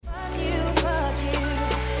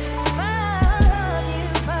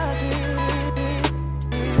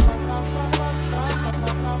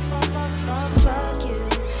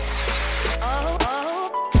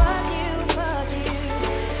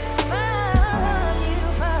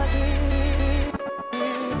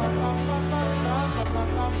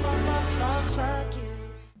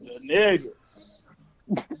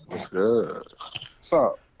good? What's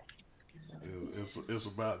up? It's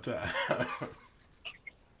about time.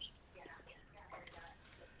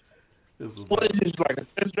 It's What about. is this, like a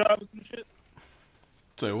test drive or some shit?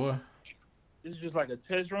 Say what? This is just like a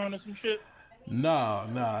test run or some shit? Nah.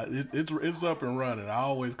 It's up and running. I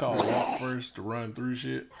always call walk first to run through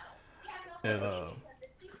shit, and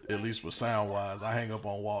at least with sound wise, I hang up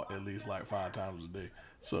on walk at least like 5 times a day.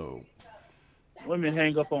 So Women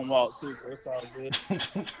hang up on Walt too, so it's all good.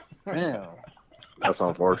 Damn. That's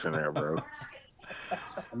unfortunate, bro.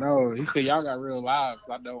 No, he said y'all got real lives.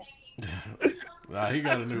 I don't. nah, he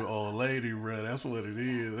got a new old lady, bro. That's what it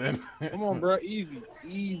is. Come on, bro. Easy.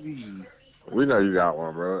 We know you got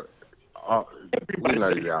one, bro. We know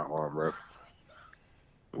you got one, bro.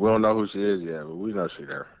 We don't know who she is yet, but we know she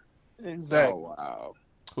there. Exactly. Oh, wow.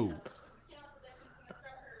 Who?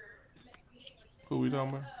 Who we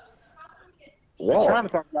talking about? Walt. Trying to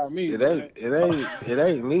talk about me. It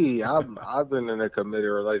ain't me. I've been in a committed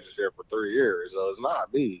relationship for 3 years, so it's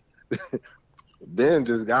not me. Ben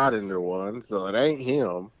just got into one, so it ain't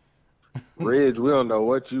him. Ridge, we don't know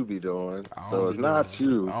what you be doing, so it's not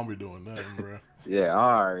you. I don't be doing nothing, bro. Yeah,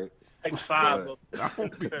 all right. Like 5 of them. I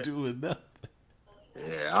don't be doing nothing.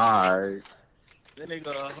 Yeah, all right. Then they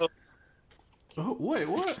go, Oh, wait,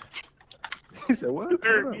 what? He said, what?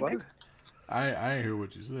 What? I ain't hear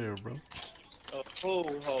what you said, bro. a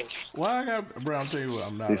full hoe. Why I got, bro? I'm telling you what,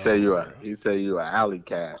 I'm not. He said you a alley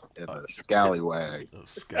cat in a scallywag. A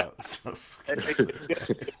scout.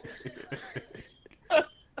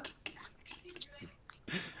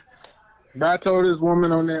 But I told this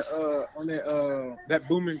woman on that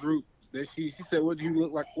booming group that she said, "What do you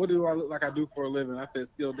look like? What do I look like I do for a living?" I said,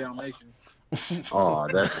 "Still Dalmatians." Oh,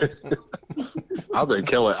 that. I've been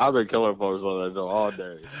killing folks on that show all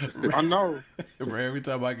day. I know. Bro, every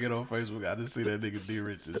time I get on Facebook, I just see that nigga D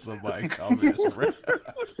Rich and somebody comments, bro.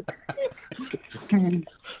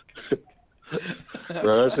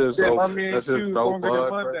 Bro, that's just so fun,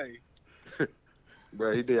 Monday.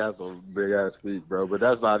 bro. He did have some big ass feet, bro. But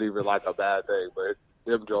that's not even like a bad thing. But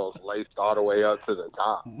them Jones laced all the way up to the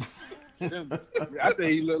top. I said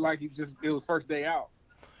he looked like it was first day out.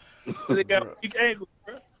 They got big angles,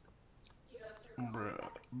 bro. Bro,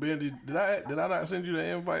 Bendy, did I not send you the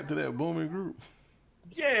invite to that booming group?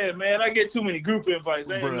 Yeah, man, I get too many group invites.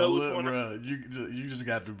 I ain't know which one. Bro, you just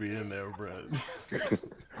got to be in there, bro.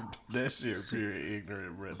 That shit pure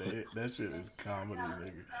ignorant, bro. That shit is comedy,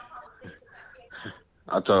 nigga.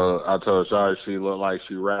 I told Shari she looked like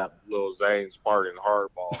she rapped Lil Zane's part in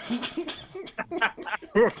Hardball.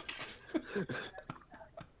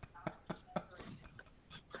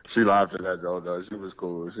 She laughed at that joke though. She was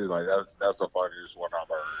cool. She was like, that's the funniest one I've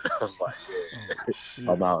heard. I was like,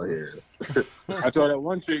 yeah, I'm out here. I told that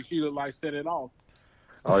one chick she looked like Set It Off.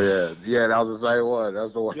 Oh yeah, that was the same one.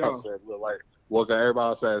 That's the one Yeah. I said look like. Well, cause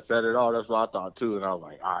everybody said Set It Off. That's what I thought too. And I was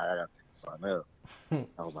like, all right, I gotta take something else.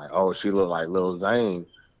 I was like, oh, she looked like Lil Zane.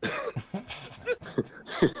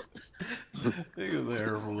 Niggas ain't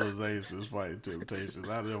heard from Lil Zane since Fighting Temptations.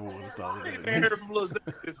 I never would have thought of that. Ain't heard from Lil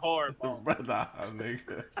Zane. It's hard, bro. Nah,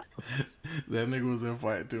 nigga. That nigga was in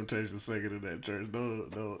Fighting Temptations singing in that church.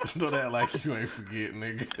 Don't act like you ain't forget,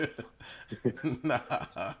 nigga.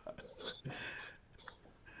 Nah.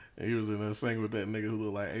 And he was in there singing with that nigga who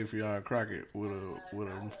looked like Affion Crockett with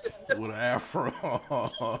an afro.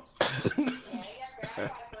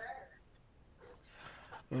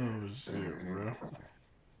 Oh shit, bro.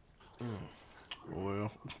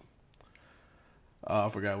 Well, I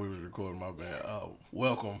forgot we was recording. My bad.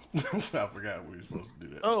 Welcome. I forgot we were supposed to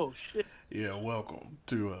do that. Oh shit. Yeah, welcome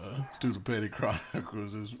to the Petty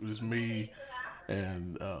Chronicles. It's me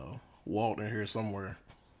and Walt in here somewhere.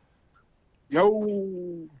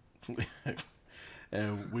 Yo.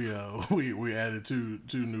 And we added two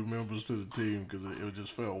new members to the team because it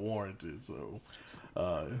just felt warranted. So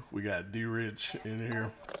we got D Rich in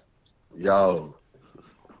here. Yo.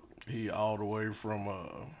 He all the way from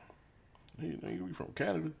he from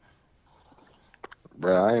Canada.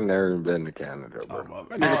 Bro, I ain't never even been to Canada, bro. Oh, my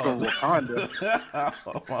That nigga from Wakanda.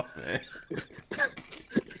 Oh, my bad.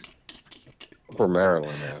 I'm from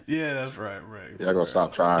Maryland, man. Yeah, that's right. Y'all gonna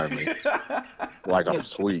stop trying me. Like I'm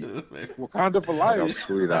sweet. Wakanda for Like I'm life.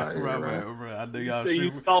 sweet out here, Right, bro. bro. I know y'all So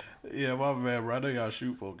you shoot. saw Yeah, my bad, bro. I know y'all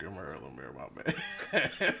shoot folk in Maryland, bro. My bad.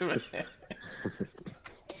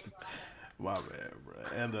 My bad, bro.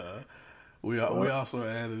 And we also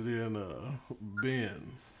added in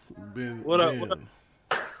Ben. What up, Ben. what up?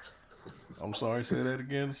 I'm sorry, say that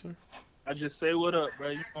again, sir. I just say what up, bro.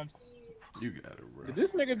 You know what You got it, bro. Did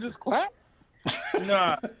this nigga just clap? I'm saying?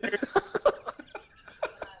 Nah.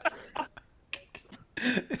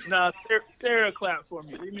 Nah, Sarah clap for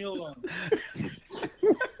me. Leave me alone.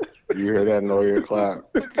 You hear that noise clap?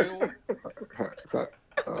 Okay,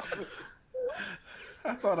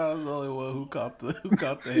 I thought I was the only one who caught the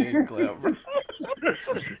hand clap.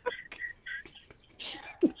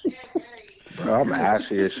 Bro, I'm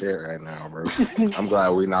ashy as shit right now, bro. I'm glad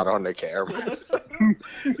we not on the camera.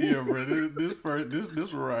 Yeah, bro. This one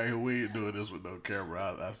right here, we ain't doing this with no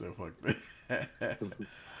camera. I said fuck that.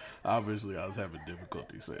 Obviously, I was having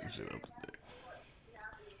difficulty setting shit up today.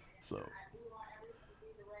 So,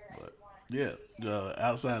 but yeah,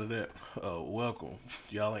 outside of that, welcome.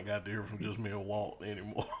 Y'all ain't got to hear from just me and Walt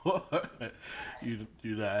anymore. you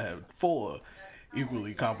not have 4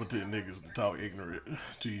 equally competent niggas to talk ignorant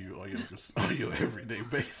to you on your everyday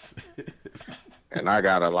basis. And I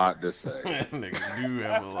got a lot to say. Niggas do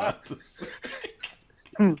have a lot to say.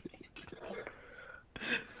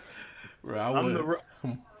 Bro, I'm the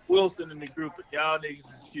Wilson in the group, but y'all niggas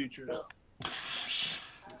is future though.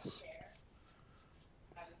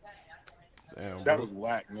 Damn, That bro. was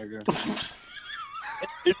whack, nigga.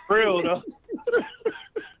 It's real though.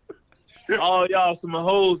 All y'all some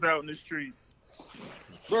hoes out in the streets.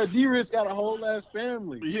 Bro, D-Rich got a whole ass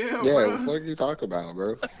family. Yeah, Yeah, bro. what you talking about,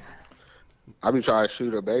 bro? I be trying to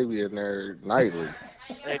shoot a baby in there nightly.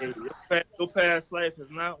 Hey, your past life has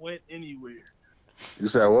not went anywhere. You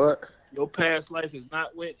said what? Your past life has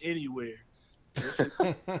not went anywhere.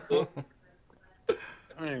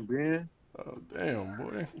 Dang, Ben. Oh, damn,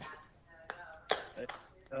 boy.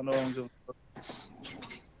 I know I'm just.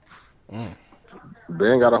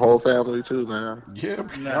 Ben got a whole family too, man. Yeah,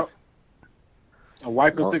 bro. Nah. A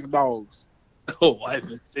wife and Oh. 6 dogs. Oh, wife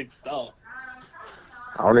and 6 dogs.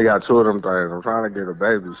 I only got 2 of them things. I'm trying to get a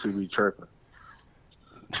baby. She be tripping.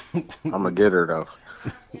 I'm gonna get her though.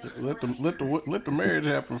 Let the marriage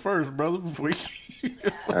happen first, brother. Before you.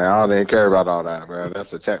 Hey, I don't even care about all that, bro.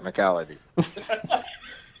 That's a technicality. I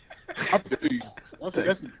feel you.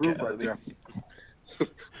 That's the truth right there.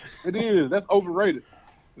 It is. That's overrated.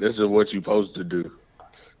 This is what you supposed to do.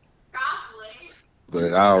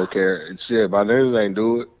 But I don't care. Shit, my niggas ain't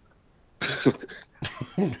do it.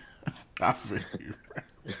 I feel you.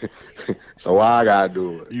 So why I gotta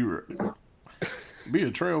do it? You right. Be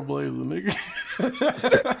a trailblazer, nigga.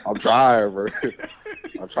 I'm trying, bro.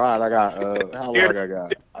 I'm trying. I got how long I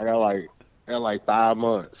got? I got like 5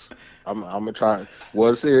 months. I'm gonna try.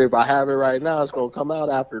 Well, see, if I have it right now, it's gonna come out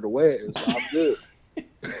after the wedding, so I'm good.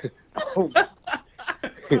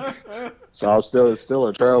 So I'm still a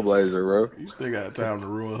trailblazer, bro. You still got time to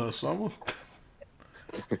ruin her summer.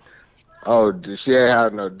 Oh, she ain't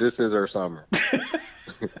had no. This is her summer.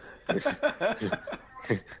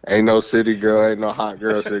 Ain't no city girl, ain't no hot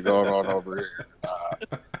girl shit going on over here.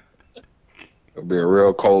 It'll be a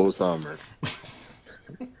real cold summer.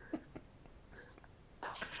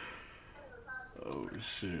 Oh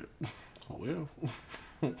shit. Well,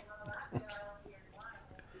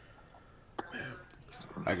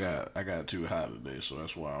 I got too high today, so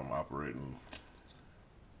that's why I'm operating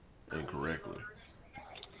incorrectly.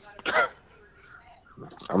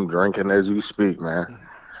 I'm drinking as we speak, man.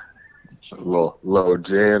 A little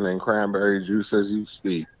gin and cranberry juice as you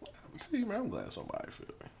speak. See, man, I'm glad somebody feel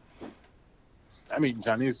me. I'm eating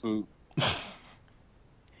Chinese food.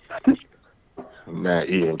 Man,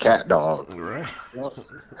 eating cat dog. Right?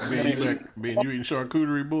 Ben, you eating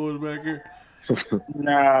charcuterie boards back here?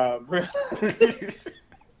 Nah, bro.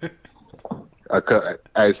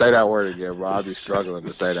 Hey, say that word again, bro. I'll be struggling to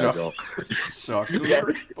say that, joke.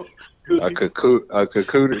 Charcuterie board. A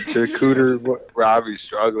charcuterie, bro. I'll be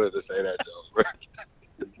struggling to say that, joke, bro.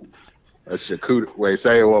 A charcuterie. Wait,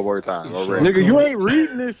 say it one more time. Nigga, you ain't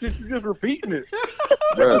reading this shit. You just repeating it.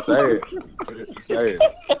 Bro, say it. Say it.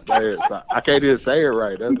 Say it. I can't even say it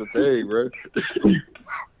right. That's the thing, bro.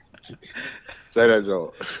 Say that,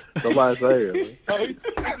 joke. Somebody say it, man.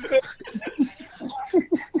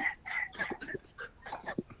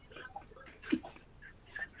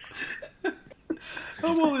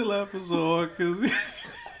 I'm only laughing so hard because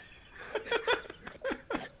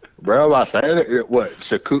Bro, am I saying it? What?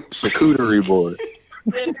 Charcuterie board.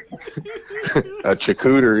 A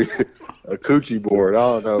charcuterie. A coochie board. I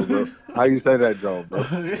don't know, bro. How you say that, Joe, bro?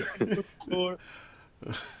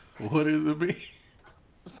 What does it mean?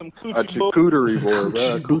 Some A coochie charcuterie board,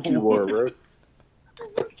 bro. A coochie board, bro.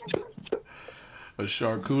 A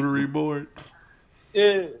charcuterie board?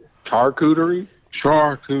 Yeah. Charcuterie?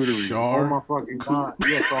 Charcuterie. Char- Oh my fucking god.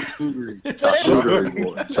 Yeah, charcuterie. Charcuterie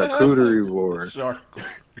board. Charcuterie board.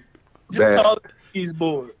 Just Bad. call it cheese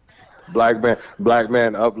board. Black man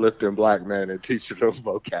uplifting black man and teaching them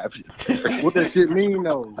vocabulary. What that shit mean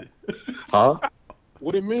though? Huh?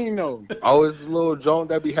 What it mean though? Oh, it's a little joint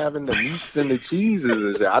that be having the meats and the cheeses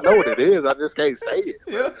and shit. I know what it is. I just can't say it.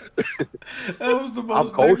 Yeah. That was the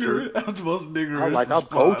most cultured. That was the most niggerous I'm like, I'm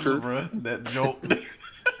response, cultured. bro. That joke.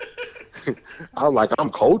 I was like,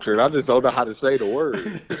 I'm cultured. I just don't know how to say the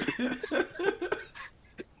word.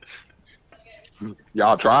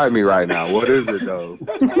 Y'all try me right now. What is it though?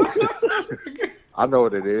 I know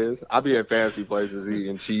what it is. I be in fancy places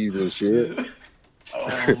eating cheese and shit.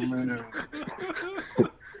 Oh man.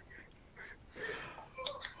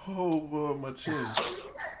 Oh boy, my chin.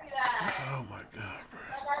 Oh my god,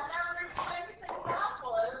 bro.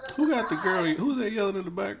 Who got the girl? Who's that yelling in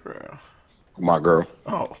the background? My girl.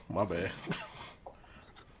 Oh, my bad.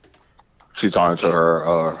 She's talking to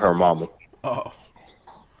her mama. Oh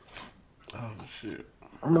shit.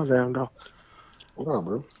 I'm not damn dog. What up,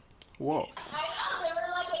 bro? Whoa.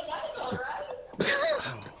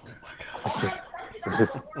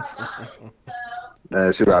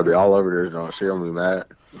 Man, she about to be all over this joint. She gonna be mad.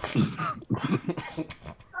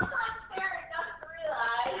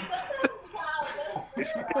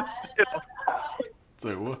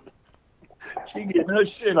 Say what? She getting her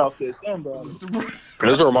shit off to somebody.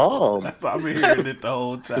 It's her mom. That's I've been hearing it the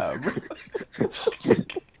whole time, bro.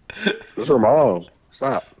 It's her mom.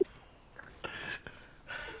 Stop.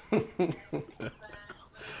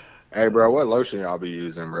 Hey, bro, what lotion y'all be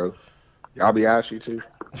using, bro? Y'all be ashy too?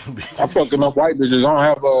 I'm fucking up white bitches.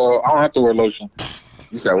 I don't have to wear lotion.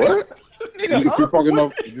 You said what? Nigga, If you fucking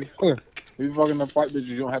up white bitches,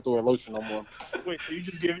 you don't have to wear lotion no more. wait, so you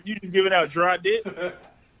just giving out dry dick?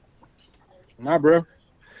 Nah, bro.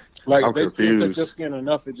 Like I'm if they still touch confused. your skin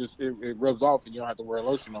enough, it rubs off, and you don't have to wear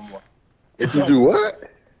lotion no more. If you do what?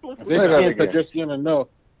 If they Say that can't touch again. your skin enough,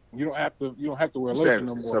 you don't have to wear You said lotion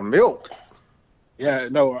no more. some milk. Yeah,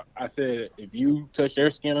 no, I said if you touch their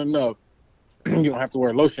skin enough, you don't have to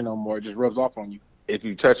wear lotion no more. It just rubs off on you. If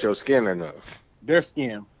you touch your skin enough. Their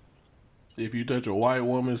skin. If you touch a white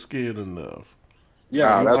woman's skin enough.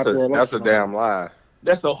 Yeah, you don't have to wear That's a lotion no damn lie.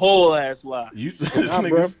 That's a whole ass lie. This Nah, nigga,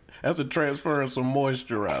 bro. that's a transferring some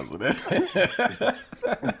moisturizer.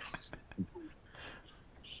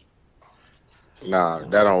 Nah,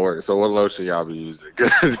 that don't work. So what lotion y'all be using?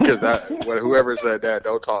 Because whoever said that,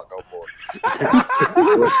 don't talk no more.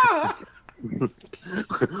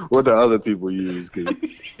 What the other people use?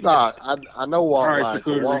 Nah, I know Walt All right, like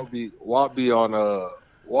charcuterie. Walt be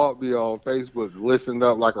on Facebook listened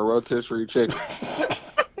up like a rotisserie chicken.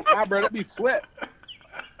 Nah, bro, that be sweat.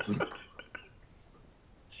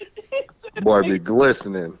 Boy be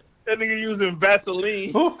glistening. That nigga using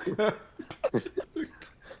Vaseline.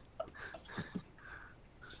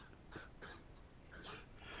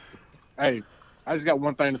 Hey, I just got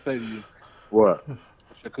one thing to say to you. What?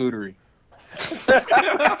 Charcuterie.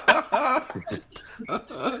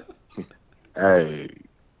 Hey,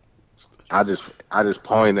 I just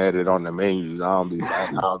point at it on the menus. I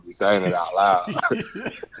don't be saying it out loud.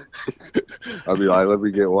 I'll be like, let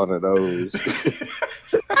me get one of those.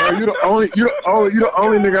 Bro, you the only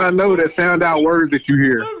nigga I know that sound out words that you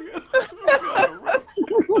hear.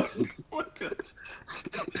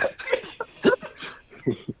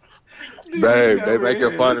 Babe, they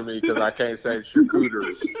making fun of me because I can't say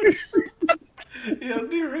charcuterie. Yeah,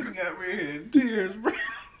 D-Rich got me in tears, bro.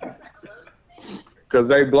 Because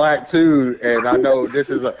they black too, and I know this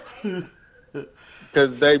is a.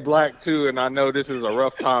 Because they black too, and I know this is a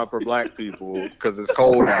rough time for black people because it's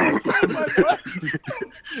cold out.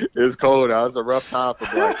 It's cold out. It's a rough time for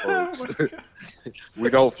black folks. We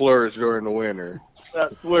don't flourish during the winter. I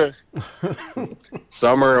swear.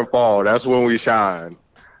 Summer and fall, that's when we shine.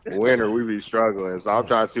 Winter, we be struggling. So I'm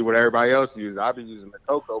trying to see what everybody else uses. I be using the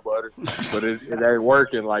cocoa butter, but it ain't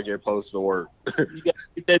working like it's supposed to work. You gotta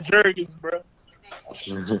get that Jergens, bro.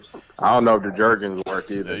 I don't know if the Jergens work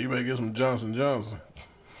either. Yeah, you better get some Johnson Johnson.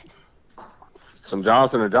 Some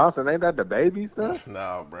Johnson & Johnson, ain't that the baby stuff?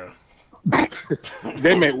 Nah, bro.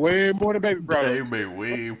 They make way more than baby They products. made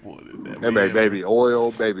way more than that. They make baby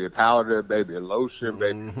oil, baby powder, baby lotion,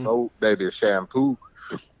 baby soap, baby shampoo.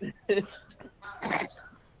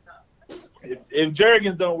 If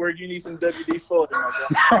Jergens don't work, you need some WD-40.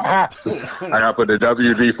 I gotta put the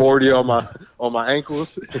WD-40 on my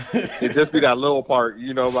ankles. It just be that little part,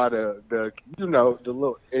 by the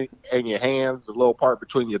little in your hands, the little part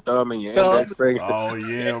between your thumb and your index finger. Oh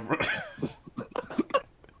yeah, bro.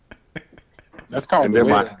 That's called And the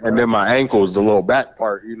then wedge, and then my ankles, the little back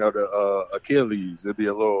part, the Achilles. It'd be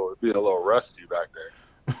a little rusty back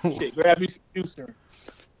there. Shit, grab me some juicer.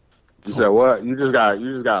 You said what? You just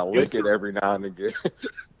gotta lick it every now and again.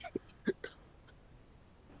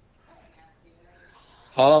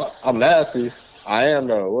 Huh? I'm nasty. I am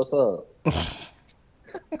though. What's up?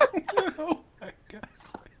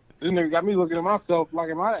 This nigga got me looking at myself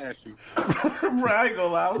like I might ask you. Bro, I ain't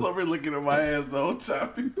gonna lie. I was over here looking at my ass the whole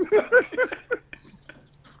time he was talking.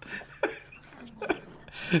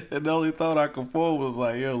 And the only thought I could form was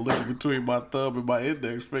like, yo, looking between my thumb and my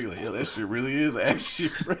index finger. Like, yo, that shit really is ass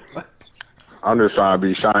shit, bro. I'm just trying to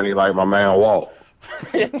be shiny like my man Walt.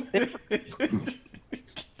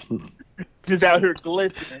 Just out here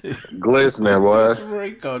glistening. Glistening, boy.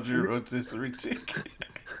 Ray called you a rotisserie chicken.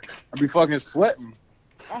 I be fucking sweating.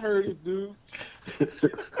 I heard this dude.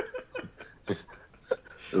 The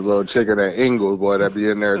little chicken at Ingles, boy, that be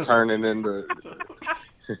in there turning into.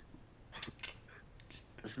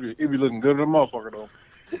 He be looking good at a motherfucker though.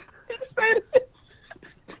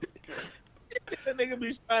 That nigga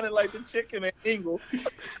be shining like the chicken at Ingle.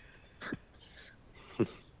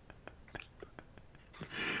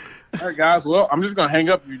 All right, guys. Well, I'm just gonna hang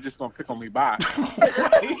up. You're just gonna pick on me. Bye.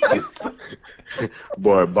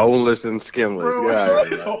 Boy, boneless and skinless. Bro,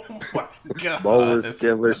 Yeah, oh my God. boneless,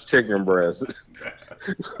 skinless chicken breast.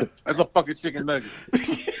 That's a fucking chicken nugget.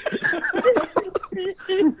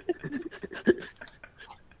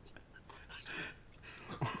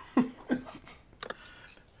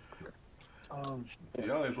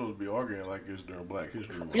 Y'all ain't supposed to be arguing like this during Black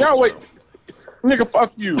History Month. Y'all wait. Nigga,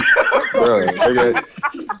 fuck you.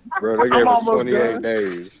 Bro, they gave us almost 28 done.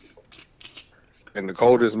 days. In the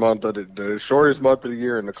coldest month of the shortest month of the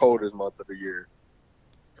year and the coldest month of the year.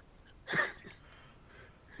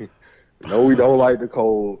 No, we don't like the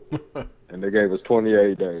cold. And they gave us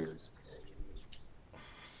 28 days.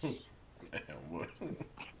 Damn, boy.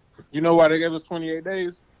 You know why they gave us 28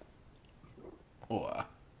 days? Why?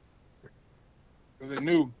 Because they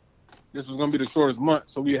knew this was gonna be the shortest month,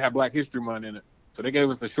 so we had Black History Month in it. So they gave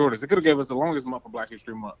us the shortest. They could have gave us the longest month for Black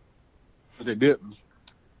History Month, but they didn't.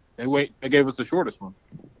 They gave us the shortest one.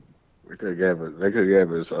 They could have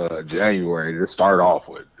gave us January to start off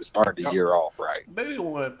with. To start the year off right. They didn't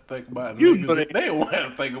want to think about You niggas. know They didn't want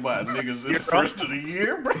to think about niggas this first of the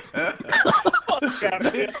year, bro.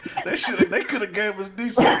 They could have gave us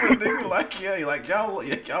December, nigga. Like, yeah, like y'all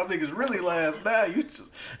niggas really last now. You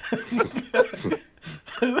just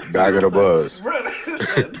Back of the buzz. Bro,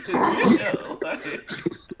 yeah, like,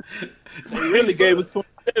 They really gave us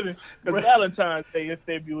 27 because Valentine's Day in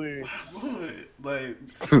February. like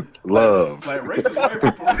Love. like racist white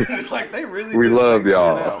people, really, like they really. We just love think shit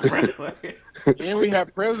y'all. out, bro. Like, And we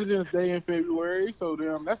have President's Day in February, so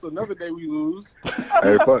damn, that's another day we lose.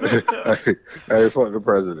 Hey, fuck the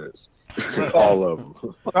presidents. All of them.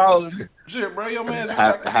 All of them. shit, bro, your man's just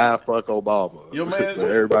Half, like half fuck Obama. Your man's-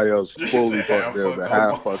 But everybody else Just fully say fuck half them, fuck but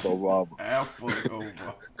half Obama. fuck Obama. half fuck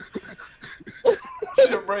Obama.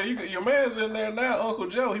 Shit, bro, your man's in there now, Uncle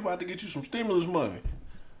Joe. He about to get you some stimulus money.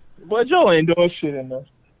 But Joe ain't doing shit in there.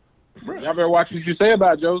 Y'all better watch what you say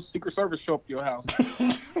about Joe's Secret Service show up to your house.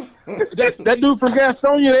 that dude from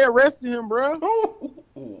Gastonia, they arrested him, bro.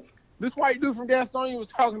 Ooh. This white dude from Gastonia was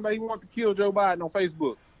talking about he wanted to kill Joe Biden on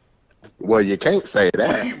Facebook. Well, you can't say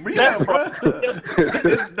that. Yeah, bro.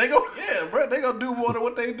 They gonna do more than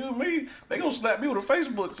what they do me. They gonna slap me with a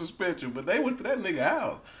Facebook suspension, but they went to that nigga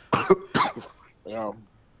house. Yeah.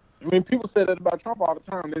 I mean, people said that about Trump all the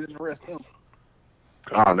time. They didn't arrest him.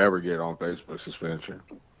 I'll never get on Facebook suspension.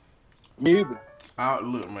 Me either.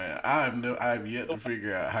 Look, man, I have yet to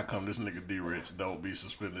figure out how come this nigga D Rich don't be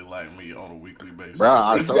suspended like me on a weekly basis. Bro,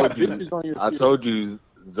 I You got told you. bitches on your I shit. told you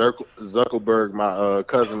Zuckerberg, my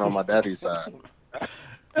cousin on my daddy's side.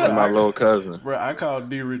 My little cousin. Bro, I called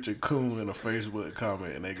D Rich a coon in a Facebook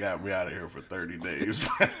comment, and they got me out of here for 30 days.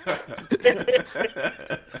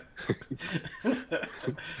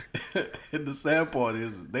 And the sad part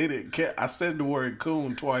is they didn't care. I said the word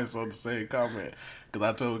coon twice on the same comment because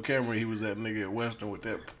I told Cameron he was that nigga at Western with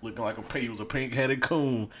that looking like he was a pink-headed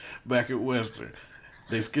coon back at Western.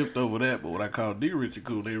 They skipped over that, but when I called D Rich a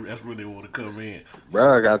coon, that's when they want to come in. Bro,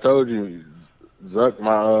 like I told you, Zuck, that's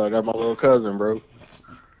my little cousin, bro.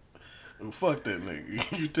 Well, fuck that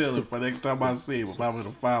nigga. You tell him for next time I see him, if I'm in a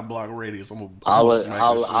 5-block radius, I'm gonna. I'll let him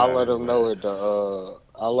him know at the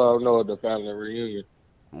I'll let him know at the family reunion.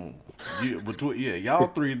 Yeah, y'all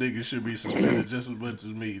three niggas should be suspended just as much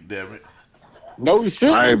as me. Damn it. No, we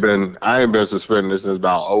shouldn't. I ain't been suspended since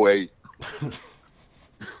about 08.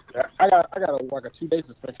 I got a 2-day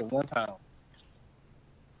suspension one time.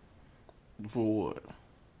 For what?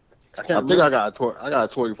 I think I got a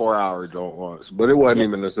 24-hour joint once, but it wasn't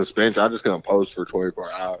even a suspension. I just couldn't post for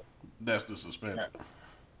 24 hours. That's the suspension.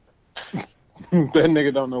 That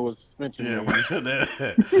nigga don't know what suspension Yeah, is.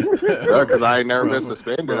 Because I ain't never Bro, been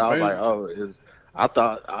suspended. bro, I was like,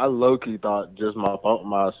 I low-key thought just my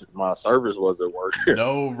service wasn't working.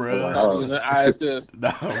 No, bro. Oh. It was an ISS.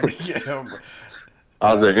 No, yeah, bro.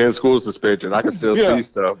 I was in school suspension. I can still Yeah. see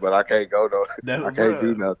stuff, but I can't go no. That's, I can't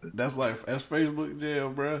do bruh, nothing. that's Facebook jail,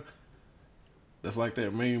 bro. That's like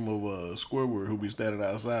that meme of Squidward who be standing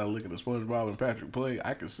outside looking at SpongeBob and Patrick play.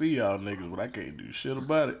 I can see y'all niggas, but I can't do shit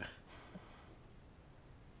about it.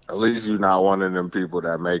 At least you're not one of them people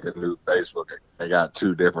that make a new Facebook. They got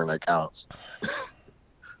 2 different accounts.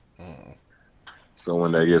 So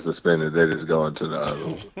when they get suspended, they just go into the other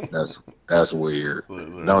one. That's weird.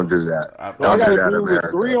 Don't do that. Don't do that,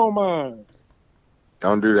 America. 3 on mine.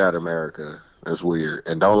 Don't do that, America. That's weird.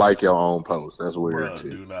 And don't like your own post. That's weird Bruh, too.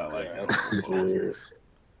 do not like that.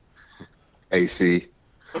 AC.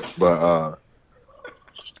 But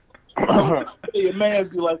Your man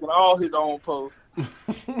be liking all his own posts.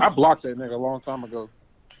 I blocked that nigga a long time ago.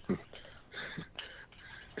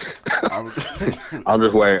 I'm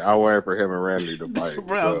just waiting. I'm waiting for him and Randy to fight.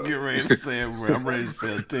 Bro, I was getting ready to say it, bro. I'm ready to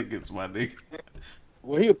sell tickets, my nigga.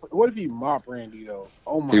 Well, what if he mop Randy though?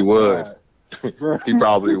 Oh my He would. God. He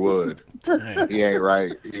probably would. He ain't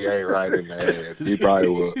right. He ain't right in the head. He probably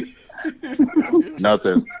would.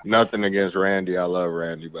 Nothing against Randy. I love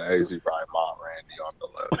Randy, but AC probably mobbed Randy on the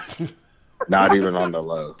low. Not even on the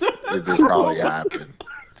low. It just probably happened.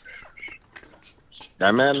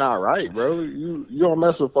 That man not right, bro. You don't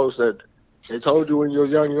mess with folks that they told you when you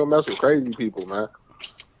was young you don't mess with crazy people, man.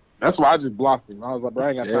 That's why I just blocked him. I was like, bro, I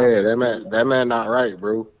ain't got time. Yeah, that man not right,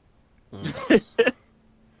 bro.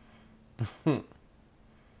 Nah,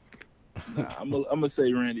 I'm gonna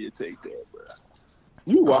say Randy will take that, bro.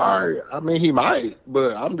 You are. I mean, he might,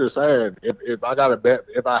 but I'm just saying, if I got to bet,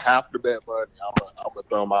 if I have to bet money, I'm gonna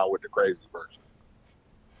throw him out with the crazy person.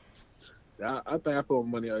 I think I put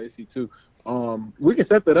money on AC too. We can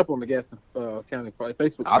set that up on the Gaston County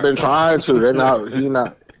Facebook. I've been trying to. They're not. He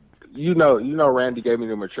not. You know. Randy gave me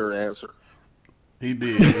the mature answer. He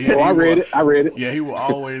did. I read it. Yeah, he will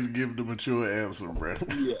always give the mature answer, bro.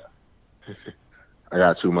 Yeah. I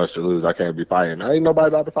got too much to lose. I can't be fighting. Ain't nobody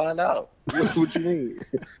about to find out. What you mean?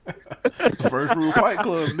 It's first rule Fight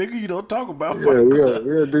Club, nigga. You don't talk about Fight Yeah, Club.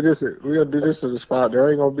 we're gonna do this. We're gonna do this in the spot. There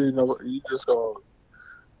ain't gonna be no. You just gonna.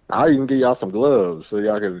 I'll even give y'all some gloves so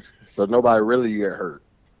y'all can. So nobody really get hurt.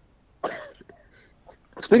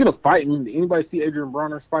 Speaking of fighting, did anybody see Adrian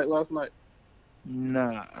Bronner's fight last night?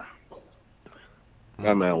 Nah.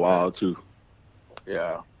 That man wild too.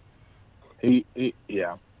 Yeah.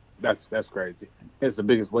 Yeah. That's crazy. It's the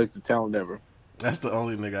biggest waste of talent ever. That's the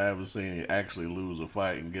only nigga I ever seen actually lose a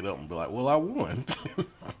fight and get up and be like, well, I won.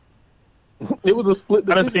 It was a split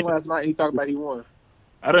I done decision seen- last night. He talked about he won.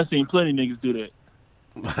 I done seen plenty of niggas do that.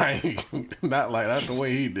 Not the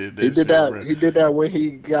way he did that. He did shit, that. bro. He did that when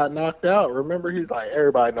he got knocked out. Remember, he's like,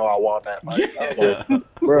 everybody know I won that fight. I was Yeah. like,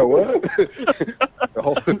 bro, what?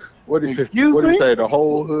 What did he say? The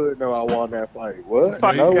whole hood know I won that fight. What?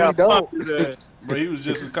 Fuck, No, we got don't. fucked his ass. Bro, he was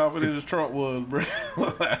just as confident as Trump was, bro.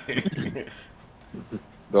 Like,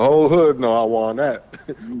 The whole hood know I won that.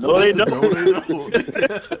 No, they don't. no, they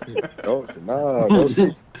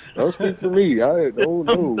don't. Don't speak for me. I don't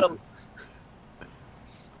know.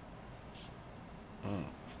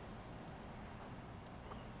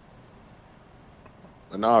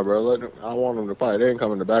 But nah, bro. I want them to fight. They ain't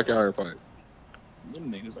come in the backyard and fight.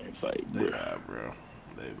 Them niggas ain't fight, They bro. not, bro.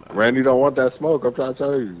 They not. Randy don't want that smoke. I'm trying to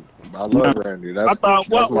tell you. I love Randy. I thought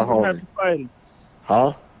Walt my was gonna have homie. to fight him.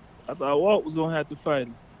 Huh? I thought Walt was gonna have to fight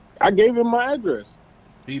him. I gave him my address.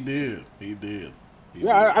 He did. He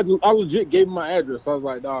Yeah, did. I legit gave him my address. I was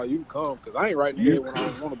like, dawg, you can come because I ain't right in the head when I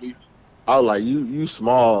want to be. I was like, you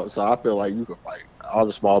small, so I feel like you can fight. All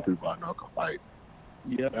the small people I know can fight.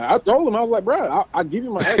 Yeah. I told him, I was like, bro, I'll give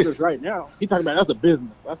you my address right now. He talking about that's a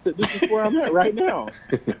business. I said, this is where I'm at right now.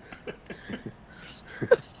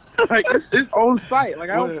 Like it's on site.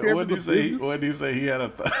 Like I don't care. What did he say? What did he say? He had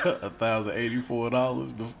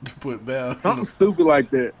 $1,084 to put down. Something stupid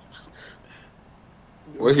like that.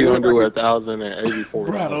 What he gonna do with $1,084?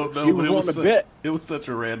 Bro, I don't know, He but was on the bet. it was such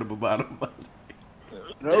a random amount of money.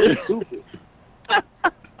 No, it's stupid.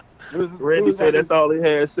 Randy said that's all he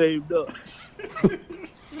had saved up. It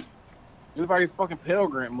was like his fucking Pell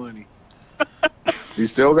Grant money. You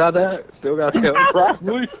still got that? Still got Pell Grant?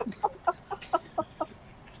 Probably.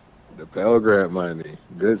 The Pell Grant money.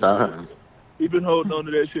 Good times. He been holding on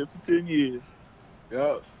to that shit for 10 years.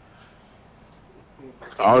 Yeah.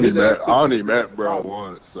 I only met bro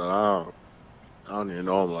once, so I don't even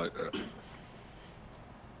know him like that.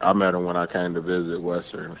 I met him when I came to visit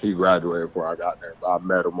Western. He graduated before I got there, but I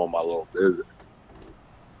met him on my little visit.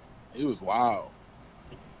 He was wild.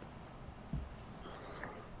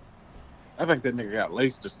 I think that nigga got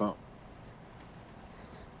laced or something.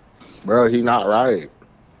 Bro, he not right.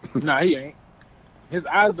 Nah, he ain't. His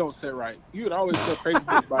eyes don't sit right. You would always tell crazy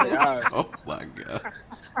bitch by their eyes. Oh my god.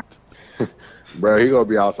 Bro, he gonna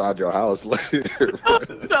be outside your house later.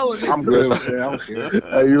 I'm good with that. I don't care.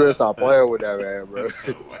 Hey, you better stop playing with that man, bro.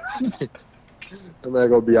 That man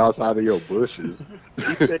gonna be outside of your bushes.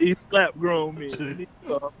 He said he slapped grown men.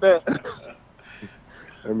 That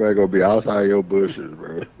man gonna be outside of your bushes,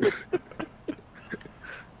 bro.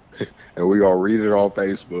 And we gonna read it on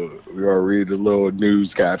Facebook. We gonna read the little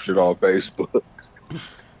news caption on Facebook.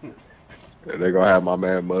 And they gonna have my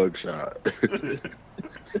man mugshot.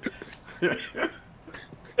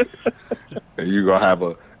 And you gonna have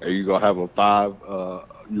a you gonna have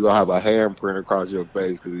a handprint across your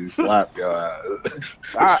face because he slapped your ass.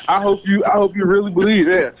 I hope you really believe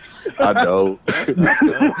that. I don't.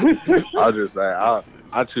 I'll just say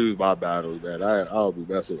I choose my battles, man. I'll be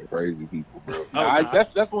messing with crazy people, bro.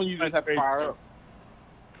 That's when you just have to fire up.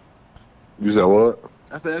 You said what?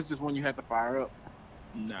 I said that's just when you have to fire up.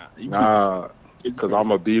 Nah, because I'm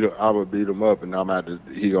gonna beat him up, and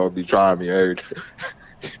he gonna be trying me every.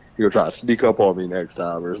 He'll try to sneak up on me next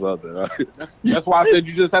time or something. That's why I said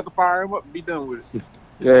you just have to fire him up and be done with it.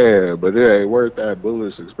 Yeah, but it ain't worth that.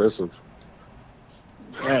 Bullets expensive.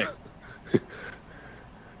 Right.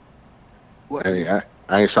 I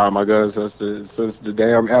ain't shot my gun since the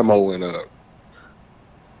damn ammo went up.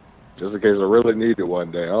 Just in case I really need it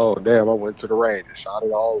one day. Oh damn! I went to the range and shot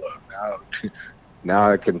it all up.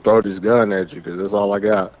 Now I can throw this gun at you because that's all I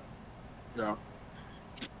got. Yeah.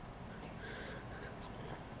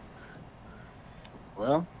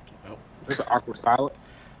 Well, it's an awkward silence.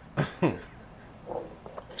 Hey,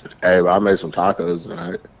 but I made some tacos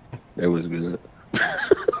tonight. They was good.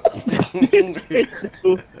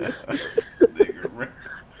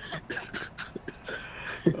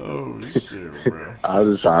 Oh shit, bro! I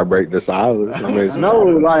was just trying to break the silence. I feel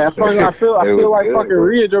like good, fucking bro.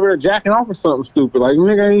 Ridge over there jacking off or something stupid. Like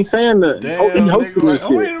nigga ain't saying nothing. Damn, He hosting nigga, this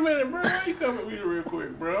shit. wait a minute, bro. Why you come at me real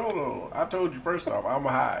quick, bro? Hold on. I told you first off, I'm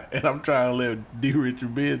high, and I'm trying to let D. Rich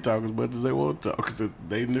and Ben talk as much as they want to talk, because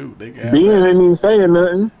they knew they can have Ben that. ain't even saying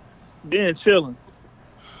nothing. Ben chilling.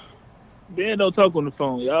 Ben don't talk on the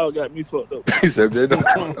phone. Y'all got me fucked up. He said, Ben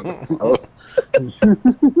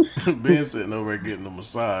sitting over there getting a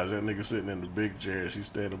massage. That nigga sitting in the big chair. She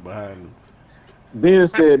standing behind him. Ben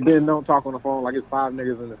said Ben don't talk on the phone like it's 5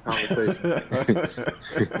 niggas in this conversation.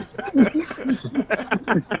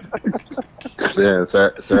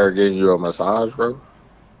 Sarah giving you a massage, bro?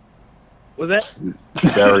 What's that?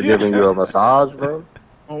 Sarah giving you a massage, bro?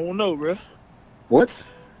 I don't know, bro. What?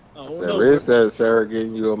 I don't know. Riz said Sarah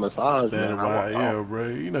giving you a massage, Standing man. behind, yeah, bro.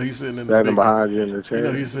 You know he's sitting in the Standing big, behind you in the chair. you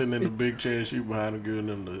know he's sitting in the big chair. She behind him, giving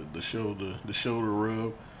him the shoulder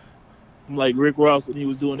rub. I'm like Rick Ross when he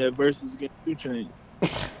was doing that versus against 2 Chainz.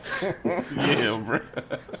 Yeah, bro.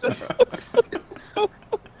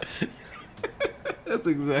 That's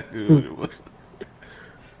exactly what it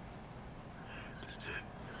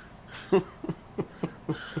was.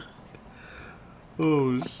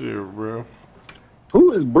 Oh shit, bro.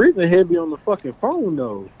 Who is breathing heavy on the fucking phone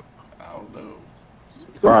though? I don't know.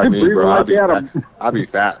 Probably me, Breathing bro. like they out of I be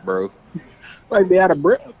fat, bro. like they out of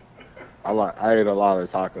breath. I ate a lot of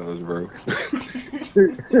tacos, bro.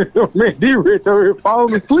 Man, D Rich over here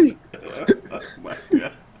falling asleep. Oh my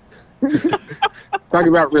god. Talking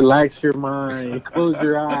about relax your mind, close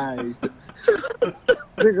your eyes.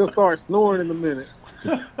 They're gonna start snoring in a minute.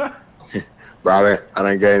 Bro, I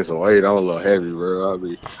done gained some weight. I'm a little heavy, bro.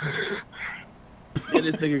 And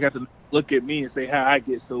this nigga got to look at me and say how I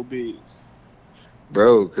get so big.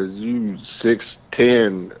 Bro, because you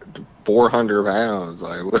 6'10", 400 pounds.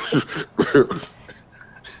 Like, what?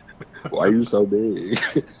 Why you so big?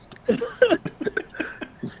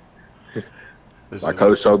 My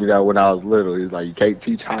coach showed me that when I was little. He's like, you can't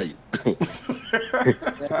teach height.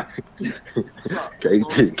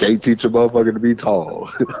 can't teach a motherfucker to be tall.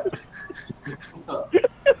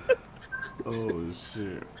 Oh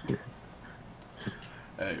shit.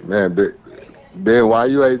 Hey, Man, Ben, why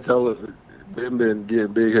you ain't telling? Ben been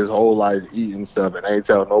getting big his whole life eating stuff and ain't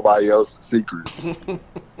telling nobody else the secrets.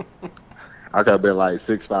 I could have been like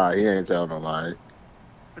 6'5". He ain't telling nobody.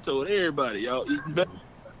 I told everybody, y'all eating better.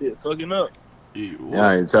 Yeah, fucking up. eat what?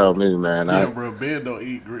 Y'all ain't telling me, man. Yeah, bro. Ben don't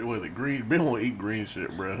eat green. Was it green? Ben won't eat green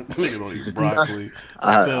shit, bro. Nigga don't eat broccoli.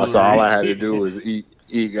 So all I had to do was eat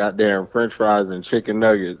goddamn French fries and chicken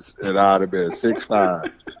nuggets, and I'd have been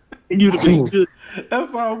 6'5". And you'd have been good.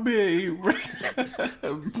 That's all Ben eat, bro.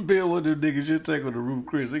 Ben, one of them niggas you take on the roof,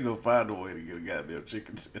 Chris. He gonna find a way to get a goddamn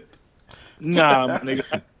chicken tender. Nah, my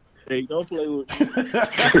nigga. Hey, don't play with me.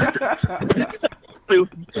 play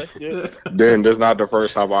with me like that. Then this is not the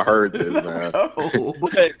first time I heard this, man. No.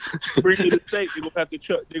 But bring me the steak. They're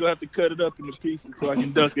gonna have to cut it up into pieces so I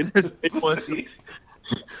can dunk it. See?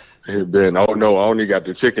 Then, oh no, I only got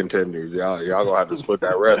the chicken tenders. Y'all gonna have to split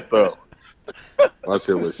that rest up. My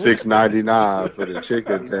shit was $6.99 for the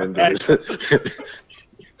chicken tenders.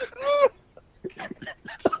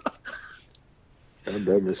 I'm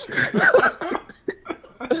done this shit.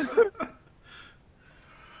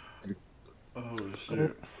 Oh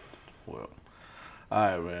shit. Well,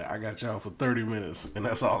 all right, man. I got y'all for 30 minutes, and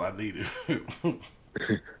that's all I needed. All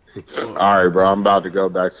right, bro. I'm about to go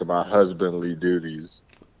back to my husbandly duties.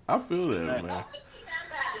 I feel that, man.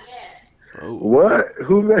 Oh. What?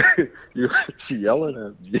 Who made you? She yelling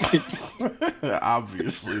at me.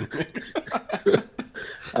 Obviously.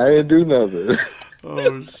 I ain't do nothing.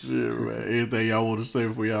 Oh shit, man. Anything y'all want to say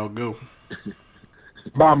before y'all go?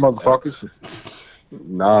 Bye, motherfuckers.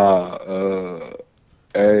 Nah.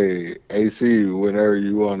 Hey, AC. Whenever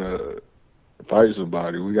you wanna fight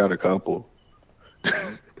somebody, we got a couple.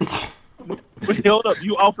 Wait, hold up.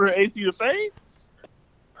 You offer AC to fade?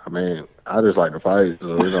 I mean, I just like to fight,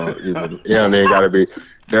 so ain't gotta be.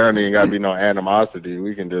 There ain't gotta be no animosity.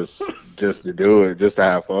 We can just to do it, just to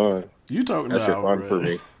have fun. You talking That shit about fun for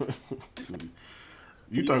me.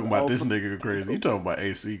 You talking about this nigga crazy? You talking about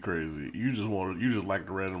AC crazy? You just like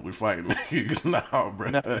to randomly fight niggas? Nah, bro.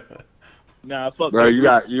 Nah, fuck. Bro,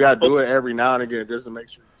 that. you got to do it every now and again just to make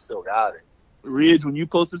sure you still got it. Ridge, when you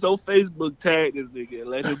post this on Facebook, tag this nigga and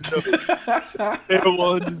let him know.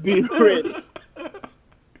 Everyone just be ready.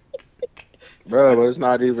 Bro, but it's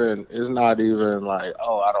not even like,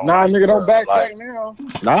 oh, I don't. Nah, like nigga, don't bro. backtrack now.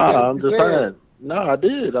 Nah, I'm just saying. No, I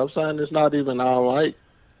did. I'm saying it's not even I don't like,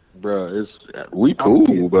 bro. We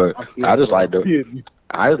cool, but I just like to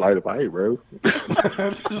fight, bro.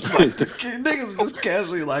 Just like niggas just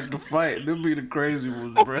casually like to fight. Them be the crazy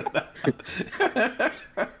ones, bro.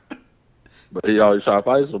 But he always try to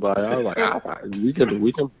fight somebody. I was like, we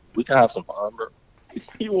can have some fun, bro.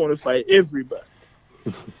 You want to fight everybody.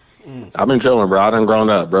 I've been chilling, bro. I done grown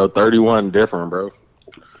up, bro. 31 different, bro.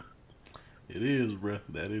 It is, bro.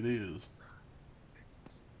 That it is.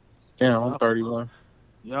 Damn, I'm 31.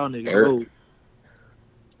 Y'all niggas old.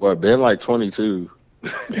 What, been like 22.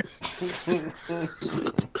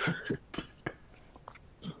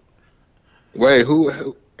 Wait,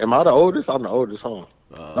 who am I the oldest? I'm the oldest, huh?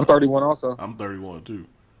 I'm 31 also. I'm 31 too.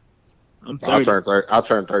 I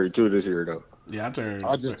turned 32 this year though. Yeah,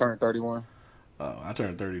 I just turned 31. I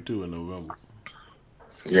turned 32 in November.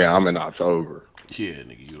 Yeah, I'm in October. Yeah,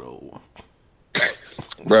 nigga, you the old one.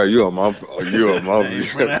 Bro, you a month.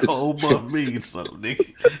 Hey, bro, that old month means so,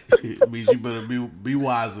 nigga. It means you better be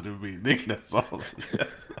wiser than me, nigga. That's all.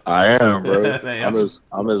 I am, bro. Hey, I'm as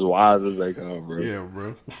wise as they come, bro. Yeah,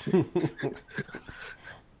 bro.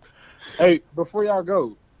 Hey, before y'all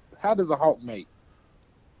go, how does a hawk mate?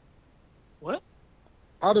 What?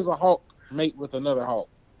 How does a hawk mate with another hawk?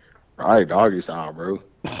 Right, doggy style, bro.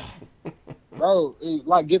 Bro, it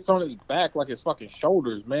like gets on his back like his fucking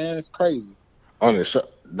shoulders, man. It's crazy. On the show,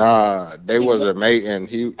 nah, they wasn't mating.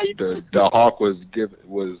 The hawk was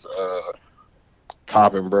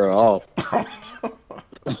topping bro off. I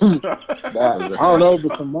don't know,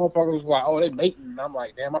 but some motherfuckers was like, "Oh, they mating." And I'm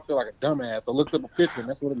like, "Damn, I feel like a dumbass." I looked up a picture, and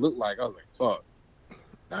that's what it looked like. I was like, "Fuck."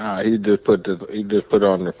 Nah, he just put it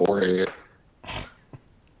on their forehead.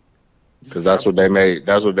 Because that's what they made.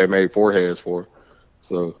 That's what they made foreheads for.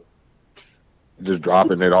 So just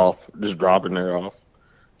dropping it off.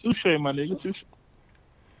 Touche, my nigga. Touche.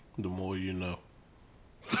 The more you know.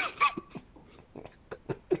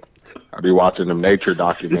 I be watching them nature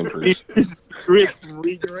documentaries. Rick from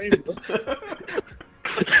Read Your Rainbow.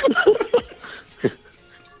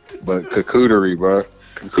 But charcuterie, bro.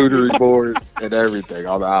 Charcuterie boards and everything.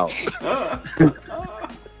 I'm out.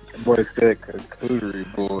 Boy said charcuterie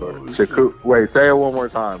board. Wait, say it one more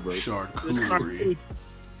time, bro. Charcuterie.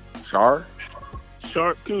 Char?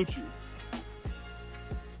 Shark Coochie.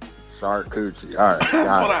 Shark Coochie. All right. That's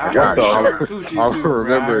what I got heard. it. Shark Coochie I'm too, gonna bro.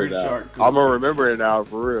 remember I it heard now. Shark I'm gonna Coochie. remember it now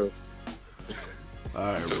for real. All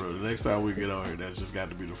right, bro. The next time we get on here, that's just got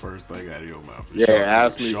to be the first thing out of your mouth. Yeah,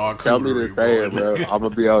 ask me. Tell me to say it, bro. I'm gonna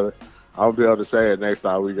be able to say it next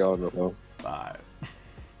time we go on the phone. All right.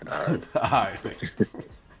 All right. All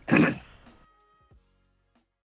right.